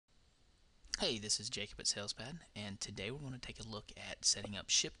Hey, this is Jacob at SalesPad, and today we're going to take a look at setting up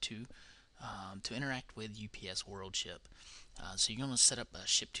ShipTo to interact with UPS WorldShip. So you're going to set up a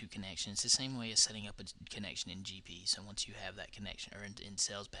ShipTo connection. It's the same way as setting up a connection in GP. So once you have that connection, or in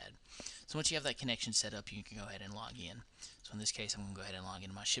SalesPad, so once you have that connection set up, you can go ahead and log in. So in this case, I'm going to go ahead and log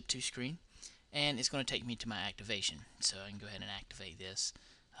into my ShipTo screen, and it's going to take me to my activation. So I can go ahead and activate this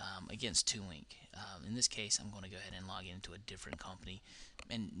against 2Link. In this case, I'm going to go ahead and log into a different company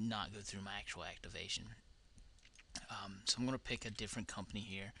and not go through my actual activation. So I'm going to pick a different company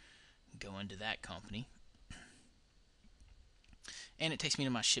here, go into that company, and it takes me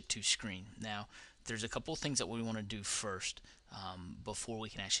to my ShipTo screen. Now, there's a couple of things that we want to do first before we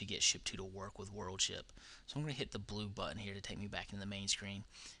can actually get ShipTo to work with WorldShip. So I'm going to hit the blue button here to take me back into the main screen,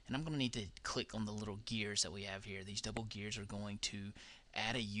 and I'm going to need to click on the little gears that we have here. These double gears are going to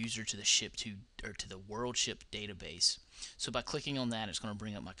add a user to the ShipTo or to the WorldShip database. So by clicking on that, it's going to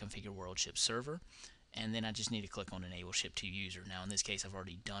bring up my Configure WorldShip Server, and then I just need to click on Enable ShipTo User. Now in this case I've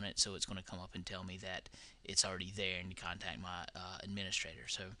already done it, so it's going to come up and tell me that it's already there and to contact my administrator.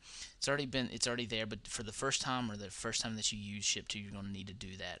 So it's already there, but for the first time or the first time that you use ShipTo, you're going to need to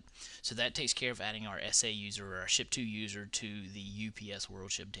do that. So that takes care of adding our SA user or our ShipTo user to the UPS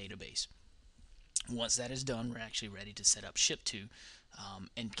WorldShip database. Once that is done, we're actually ready to set up ShipTo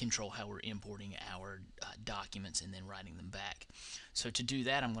and control how we're importing our documents and then writing them back. So to do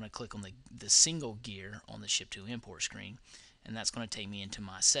that, I'm going to click on the single gear on the ShipTo import screen, and that's going to take me into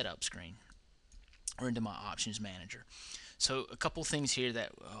my setup screen or into my options manager. So a couple things here that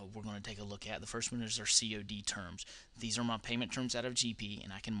we're going to take a look at. The first one is our COD terms. These are my payment terms out of GP,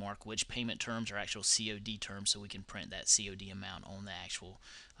 and I can mark which payment terms are actual COD terms so we can print that COD amount on the actual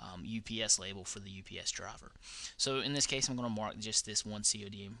UPS label for the UPS driver. So in this case, I'm going to mark just this one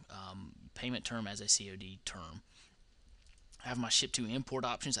COD payment term as a COD term. I have my ShipTo import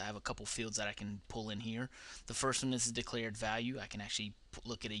options. I have a couple fields that I can pull in here. The first one is the declared value. I can actually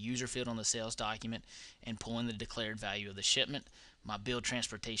look at a user field on the sales document and pull in the declared value of the shipment. My bill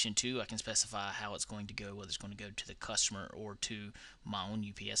transportation too, I can specify how it's going to go, whether it's going to go to the customer or to my own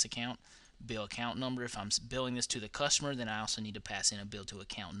UPS account. Bill account number, if I'm billing this to the customer, then I also need to pass in a bill to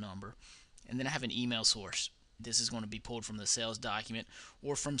account number. And then I have an email source. This is going to be pulled from the sales document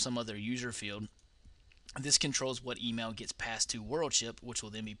or from some other user field. This controls what email gets passed to WorldShip, which will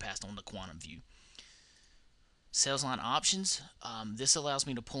then be passed on to QuantumView. Sales line options. This allows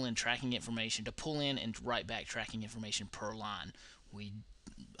me to pull in tracking information, to pull in and write back tracking information per line. We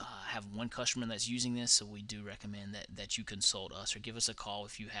have one customer that's using this, so we do recommend that you consult us or give us a call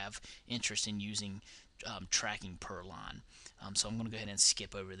if you have interest in using tracking per line. So I'm going to go ahead and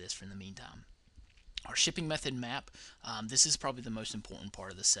skip over this for the meantime. Our shipping method map, this is probably the most important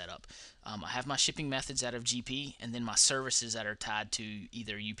part of the setup. I have my shipping methods out of GP and then my services that are tied to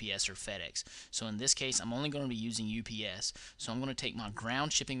either UPS or FedEx. So in this case, I'm only going to be using UPS. So I'm going to take my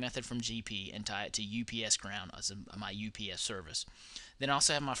ground shipping method from GP and tie it to UPS ground as my UPS service. Then I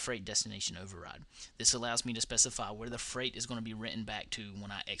also have my freight destination override. This allows me to specify where the freight is going to be written back to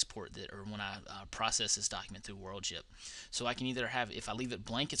when I export it or when I process this document through WorldShip. So I can either have, if I leave it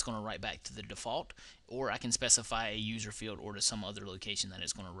blank, it's going to write back to the default, or I can specify a user field or to some other location that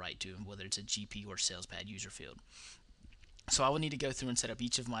it's going to write to, whether it's a GP or SalesPad user field. So I will need to go through and set up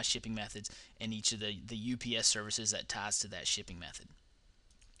each of my shipping methods and each of the UPS services that ties to that shipping method.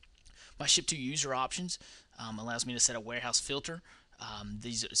 My ShipTo user options allows me to set a warehouse filter.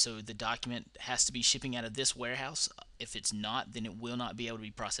 So the document has to be shipping out of this warehouse. If it's not, then it will not be able to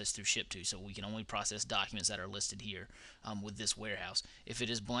be processed through ShipTo. So we can only process documents that are listed here with this warehouse. If it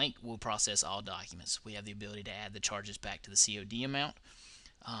is blank, we'll process all documents. We have the ability to add the charges back to the COD amount.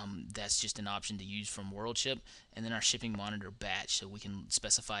 That's just an option to use from WorldShip. And then our shipping monitor batch, so we can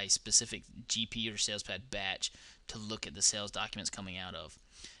specify a specific GP or SalesPad batch to look at the sales documents coming out of.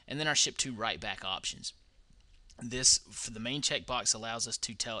 And then our ShipTo writeback options. This, for the main checkbox, allows us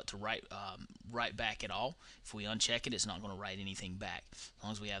to tell it to write back at all. If we uncheck it, it's not going to write anything back. As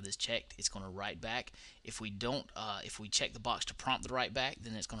long as we have this checked, it's going to write back. If we don't, if we check the box to prompt the write back,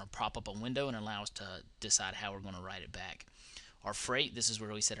 then it's going to pop up a window and allow us to decide how we're going to write it back. Our freight, this is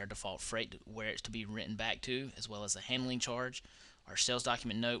where we set our default freight, where it's to be written back to, as well as the handling charge. Our sales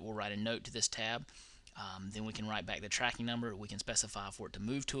document note, we'll write a note to this tab. Then we can write back the tracking number. We can specify for it to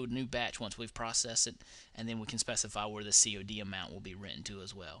move to a new batch once we've processed it, and then we can specify where the COD amount will be written to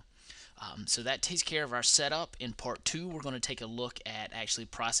as well. So that takes care of our setup. In part 2, we're going to take a look at actually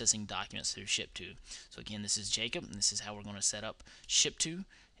processing documents through ShipTo. So again, this is Jacob, and this is how we're going to set up ShipTo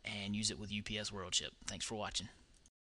and use it with UPS WorldShip. Thanks for watching.